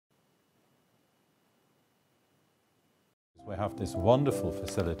We have this wonderful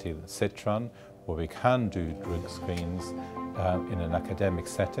facility, the SITraN, where we can do drug screens in an academic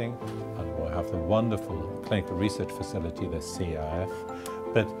setting, and we'll have the wonderful clinical research facility, the CIF.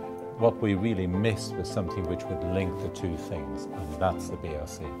 But what we really missed was something which would link the two things, and that's the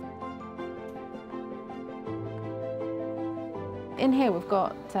BRC. In here we've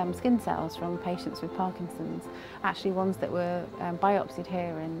got skin cells from patients with Parkinson's, actually ones that were biopsied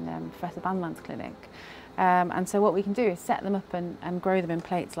here in Professor Bandland's clinic. And so what we can do is set them up and grow them in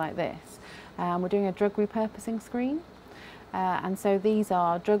plates like this. We're doing a drug repurposing screen. And so these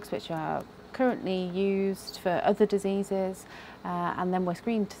are drugs which are currently used for other diseases, and then we're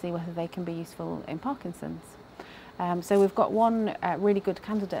screened to see whether they can be useful in Parkinson's. So we've got one really good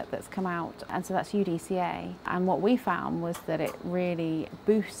candidate that's come out, and so that's UDCA. And what we found was that it really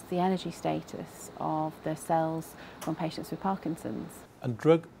boosts the energy status of the cells from patients with Parkinson's. And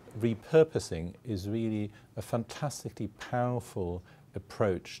drug repurposing is really a fantastically powerful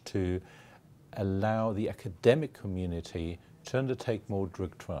approach to allow the academic community to undertake more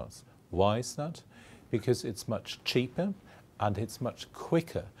drug trials. Why is that? Because it's much cheaper and it's much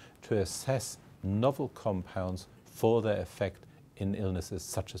quicker to assess novel compounds for their effect in illnesses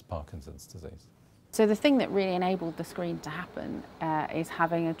such as Parkinson's disease. So the thing that really enabled the screen to happen is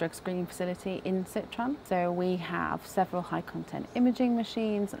having a drug screening facility in SITraN. So we have several high content imaging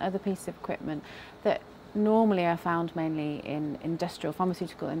machines and other pieces of equipment that normally are found mainly in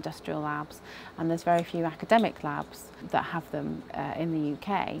pharmaceutical industrial labs, and there's very few academic labs that have them in the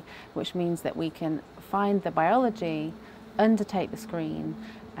UK, which means that we can find the biology, undertake the screen,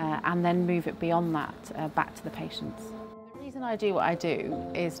 and then move it beyond that back to the patients. The reason I do what I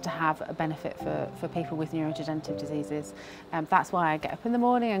do is to have a benefit for people with neurodegenerative diseases. That's why I get up in the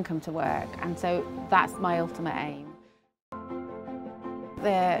morning and come to work, and so that's my ultimate aim.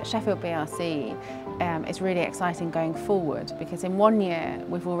 The Sheffield BRC is really exciting going forward, because in 1 year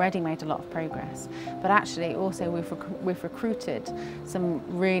we've already made a lot of progress, but actually also we've recruited some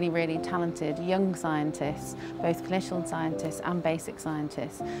really talented young scientists, both clinician scientists and basic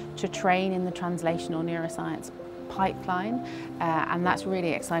scientists, to train in the translational neuroscience pipeline, and that's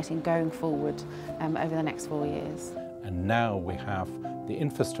really exciting going forward over the next 4 years. And now we have the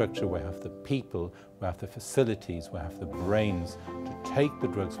infrastructure, we have the people, we have the facilities, we have the brains to take the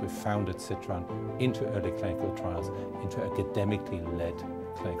drugs we've found at SITraN into early clinical trials, into academically led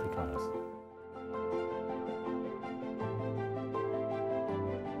clinical trials.